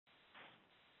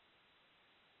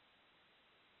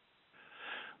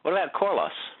What about core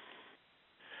loss?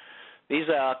 These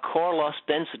are core loss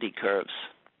density curves,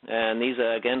 and these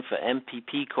are again for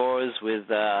MPP cores with,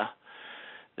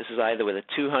 this is either with a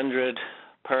 200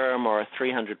 perm or a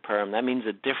 300 perm. That means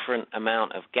a different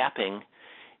amount of gapping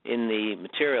in the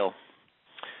material.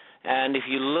 And if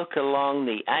you look along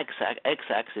the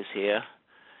x-axis here,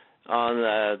 on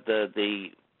the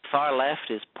far left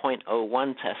is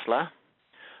 0.01 Tesla.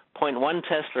 0.1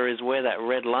 Tesla is where that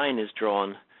red line is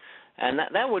drawn. And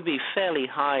that would be fairly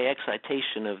high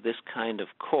excitation of this kind of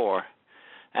core.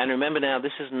 And remember now,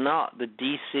 this is not the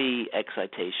DC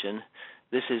excitation.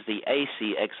 This is the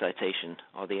AC excitation,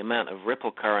 or the amount of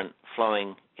ripple current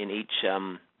flowing in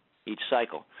each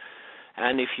cycle.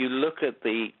 And if you look at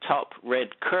the top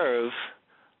red curve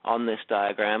on this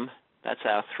diagram, that's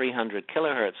our 300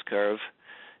 kilohertz curve.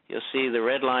 You'll see the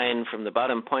red line from the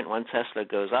bottom, 0.1 Tesla,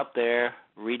 goes up there,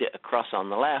 read it across on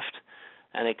the left,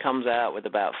 and it comes out with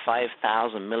about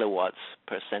 5,000 milliwatts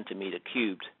per centimeter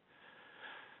cubed.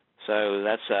 So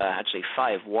that's actually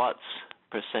 5 watts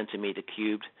per centimeter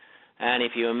cubed. And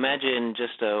if you imagine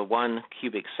just 1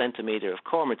 cubic centimeter of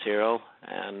core material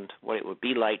and what it would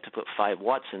be like to put 5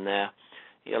 watts in there,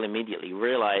 you'll immediately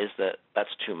realize that that's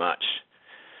too much.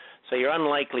 So you're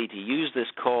unlikely to use this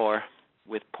core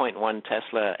with 0.1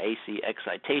 Tesla AC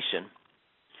excitation.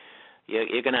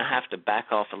 You're going to have to back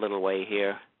off a little way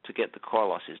here to get the core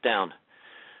losses down.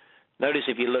 Notice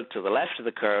if you look to the left of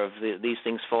the curve, these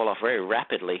things fall off very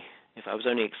rapidly. If I was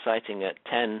only exciting at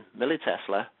 10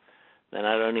 millitesla, then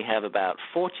I'd only have about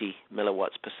 40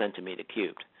 milliwatts per centimeter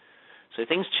cubed. So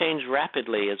things change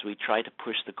rapidly as we try to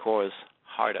push the cores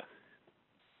harder.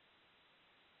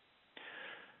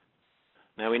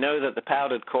 Now we know that the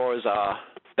powdered cores are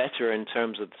better in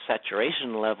terms of the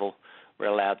saturation level we're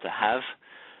allowed to have.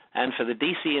 And for the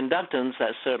DC inductance,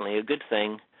 that's certainly a good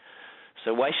thing.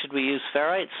 So why should we use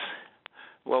ferrites?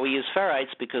 Well, we use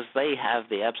ferrites because they have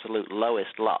the absolute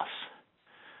lowest loss.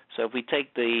 So if we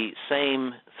take the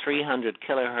same 300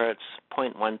 kilohertz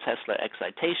 0.1 Tesla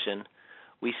excitation,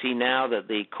 we see now that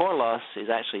the core loss is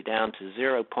actually down to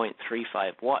 0.35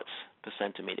 watts per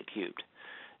centimeter cubed.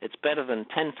 It's better than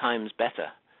 10 times better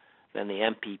than the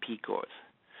MPP cores.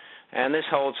 And this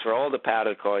holds for all the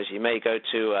powdered cores. You may go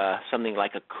to something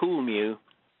like a cool mu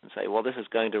and say, well, this is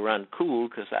going to run cool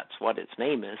because that's what its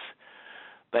name is.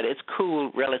 But it's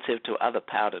cool relative to other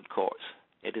powdered cores.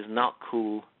 It is not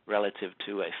cool relative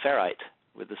to a ferrite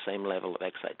with the same level of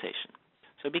excitation.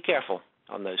 So be careful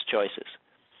on those choices.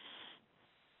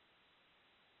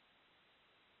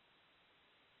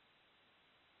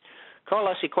 Core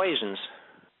loss equations.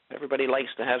 Everybody likes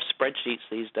to have spreadsheets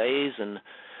these days and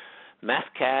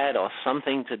MathCAD or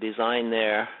something to design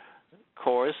their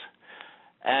cores.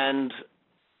 And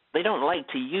they don't like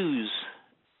to use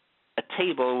a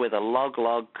table with a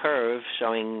log-log curve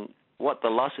showing what the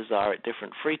losses are at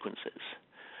different frequencies.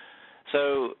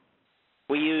 So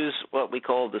we use what we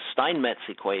call the Steinmetz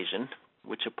equation,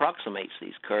 which approximates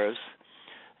these curves,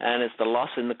 and it's the loss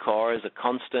in the core as a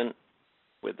constant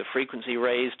with the frequency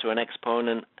raised to an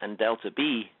exponent and delta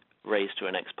B raised to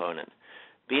an exponent.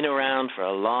 Been around for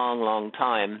a long, long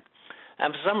time,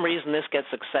 and for some reason this gets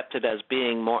accepted as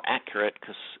being more accurate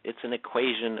because it's an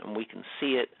equation and we can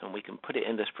see it and we can put it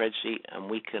in the spreadsheet and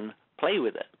we can play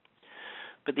with it.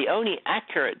 But the only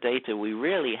accurate data we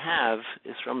really have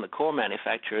is from the core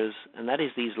manufacturers, and that is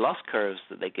these loss curves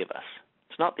that they give us.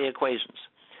 It's not the equations.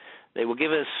 They will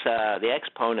give us the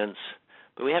exponents,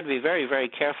 but we have to be very, very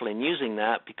careful in using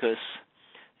that because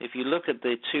if you look at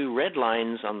the two red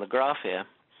lines on the graph here,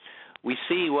 we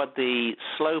see what the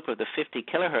slope of the 50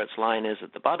 kilohertz line is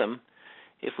at the bottom.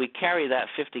 If we carry that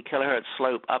 50 kilohertz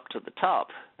slope up to the top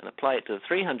and apply it to the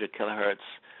 300 kilohertz,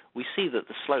 we see that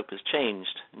the slope has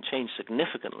changed and changed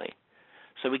significantly.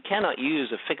 So we cannot use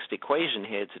a fixed equation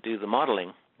here to do the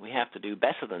modeling. We have to do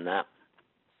better than that.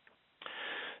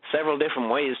 Several different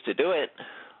ways to do it.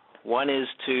 One is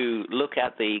to look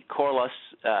at the core loss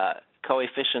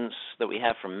coefficients that we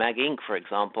have from Mag Inc., for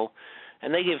example,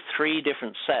 and they give 3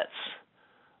 different sets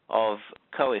of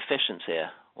coefficients here.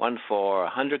 One for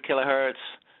 100 kilohertz,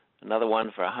 another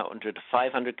one for 100 to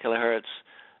 500 kilohertz,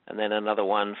 and then another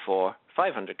one for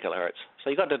 500 kilohertz. So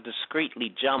you've got to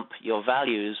discretely jump your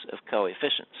values of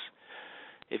coefficients.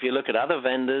 If you look at other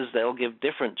vendors, they'll give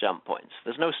different jump points.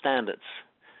 There's no standards.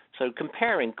 So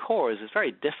comparing cores is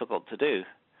very difficult to do.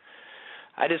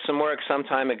 I did some work some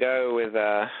time ago with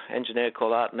an engineer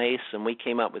called Art Nace, and we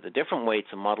came up with a different way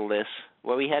to model this,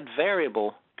 where we had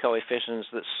variable coefficients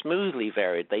that smoothly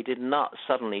varied. They did not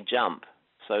suddenly jump.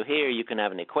 So here you can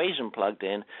have an equation plugged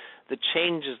in that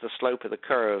changes the slope of the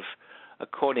curve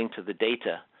according to the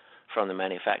data from the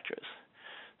manufacturers.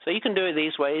 So you can do it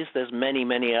these ways. There's many,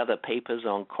 many other papers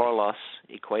on core loss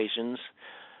equations.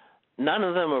 None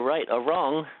of them are right or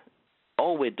wrong.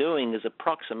 All we're doing is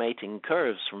approximating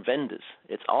curves from vendors.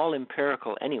 It's all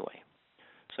empirical anyway.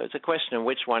 So it's a question of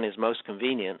which one is most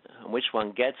convenient and which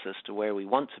one gets us to where we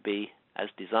want to be as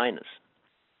designers.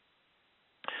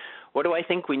 What do I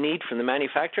think we need from the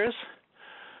manufacturers?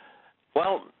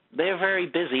 Well, they're very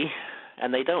busy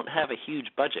and they don't have a huge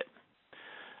budget.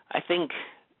 I think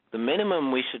the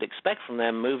minimum we should expect from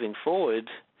them moving forward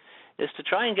is to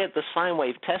try and get the sine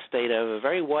wave test data of a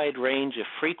very wide range of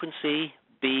frequency,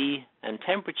 B, and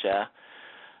temperature,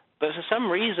 but for some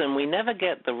reason we never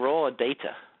get the raw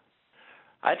data.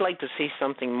 I'd like to see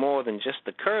something more than just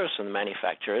the curves from the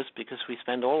manufacturers because we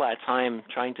spend all our time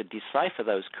trying to decipher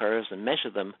those curves and measure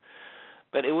them,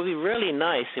 but it would be really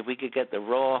nice if we could get the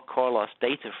raw core loss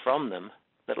data from them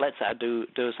that lets us do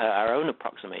our own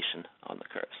approximation on the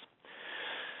curves.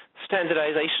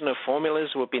 Standardization of formulas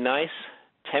would be nice.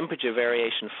 Temperature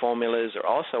variation formulas are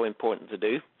also important to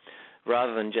do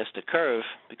rather than just a curve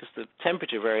because the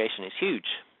temperature variation is huge.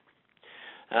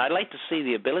 And I'd like to see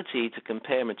the ability to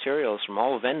compare materials from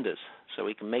all vendors so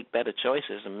we can make better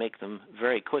choices and make them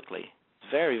very quickly.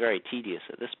 It's very, very tedious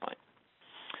at this point.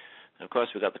 And of course,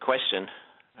 we've got the question.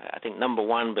 I think number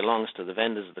 1 belongs to the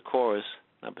vendors of the cores.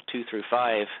 Number 2 through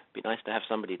 5, it'd be nice to have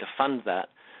somebody to fund that,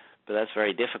 but that's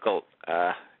very difficult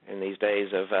in these days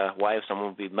of why someone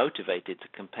would be motivated to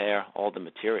compare all the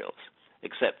materials,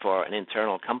 except for an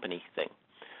internal company thing.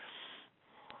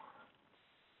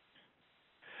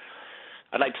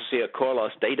 I'd like to see a core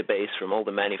loss database from all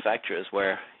the manufacturers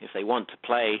where if they want to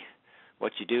play,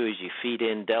 what you do is you feed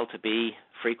in delta B,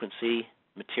 frequency,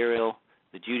 material,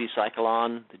 the duty cycle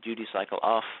on, the duty cycle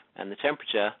off, and the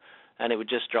temperature, and it would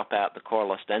just drop out the core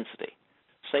loss density.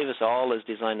 Save us all as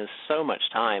designers so much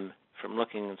time from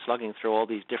looking and slugging through all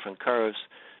these different curves,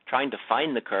 trying to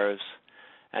find the curves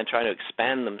and trying to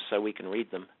expand them so we can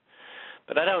read them.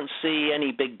 But I don't see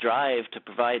any big drive to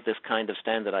provide this kind of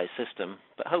standardized system.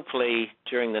 But hopefully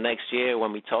during the next year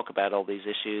when we talk about all these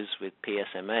issues with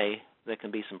PSMA, there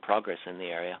can be some progress in the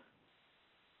area.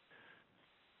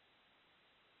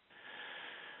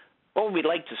 What we'd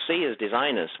like to see as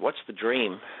designers, what's the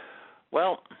dream?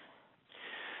 Well,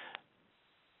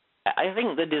 I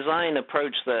think the design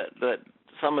approach that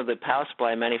some of the power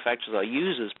supply manufacturers or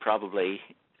users probably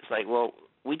is like, well,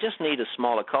 we just need a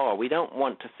smaller core. We don't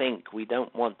want to think, we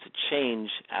don't want to change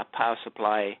our power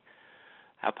supply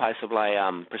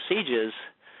procedures.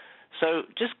 So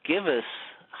just give us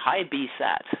high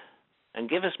BSAT and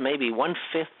give us maybe 1/5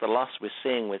 the loss we're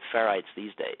seeing with ferrites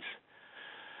these days.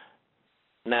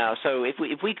 Now, so if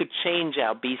we could change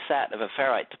our BSAT of a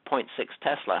ferrite to 0.6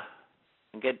 Tesla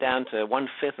and get down to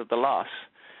 1/5 of the loss,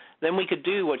 then we could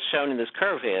do what's shown in this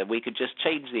curve here. We could just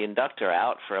change the inductor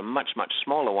out for a much, much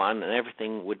smaller one, and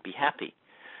everything would be happy.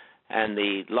 And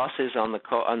the losses on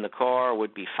the core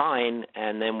would be fine,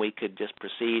 and then we could just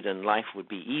proceed, and life would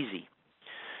be easy.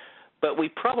 But we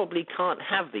probably can't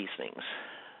have these things.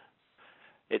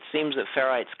 It seems that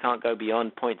ferrites can't go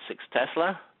beyond 0.6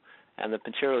 Tesla, and the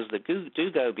materials that do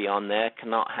go beyond there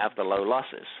cannot have the low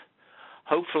losses.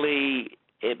 Hopefully,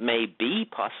 it may be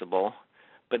possible,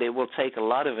 but it will take a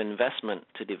lot of investment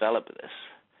to develop this.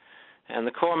 And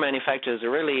the core manufacturers are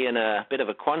really in a bit of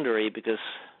a quandary because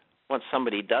once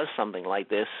somebody does something like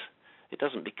this, it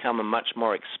doesn't become a much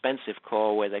more expensive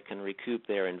core where they can recoup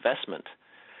their investment.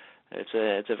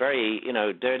 It's a very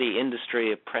dirty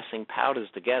industry of pressing powders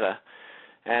together,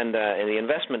 and the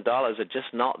investment dollars are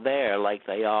just not there like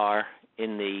they are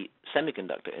in the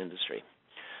semiconductor industry.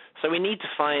 So we need to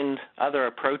find other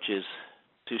approaches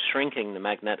to shrinking the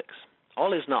magnetics.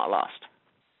 All is not lost.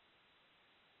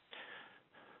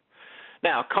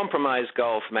 Now, compromise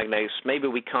goal for magnetics, maybe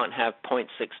we can't have 0.6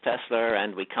 Tesla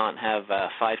and we can't have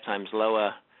 5 times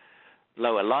lower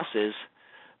losses,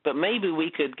 but maybe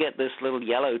we could get this little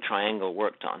yellow triangle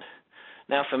worked on.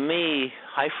 Now, for me,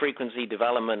 high-frequency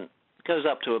development goes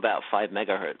up to about 5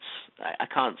 megahertz. I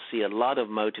can't see a lot of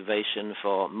motivation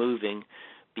for moving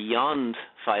beyond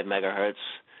 5 megahertz.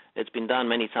 It's been done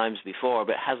many times before,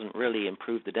 but it hasn't really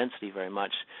improved the density very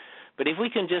much. But if we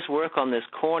can just work on this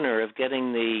corner of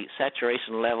getting the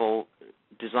saturation level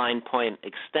design point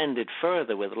extended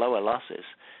further with lower losses,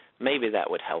 maybe that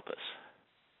would help us.